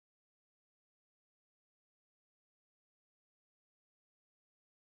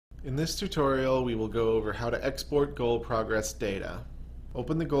In this tutorial, we will go over how to export goal progress data.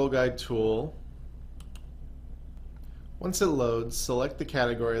 Open the Goal Guide tool. Once it loads, select the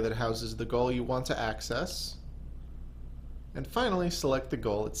category that houses the goal you want to access, and finally select the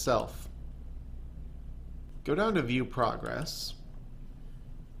goal itself. Go down to View Progress.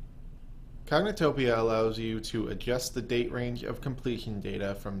 Cognitopia allows you to adjust the date range of completion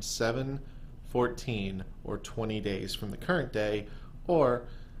data from 7, 14, or 20 days from the current day, or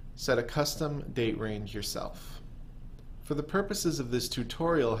set a custom date range yourself. For the purposes of this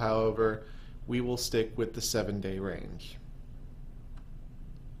tutorial, however, we will stick with the 7-day range.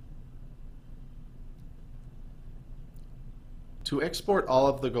 To export all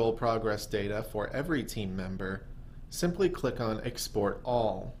of the goal progress data for every team member, simply click on Export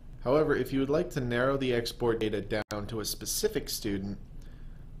All. However, if you would like to narrow the export data down to a specific student,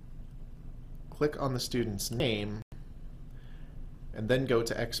 click on the student's name and then go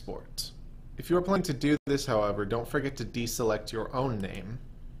to Export. If you are planning to do this, however, don't forget to deselect your own name.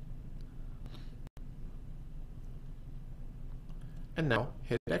 And now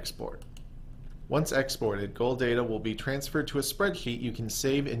hit Export. Once exported, goal data will be transferred to a spreadsheet you can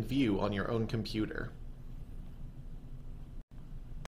save and view on your own computer.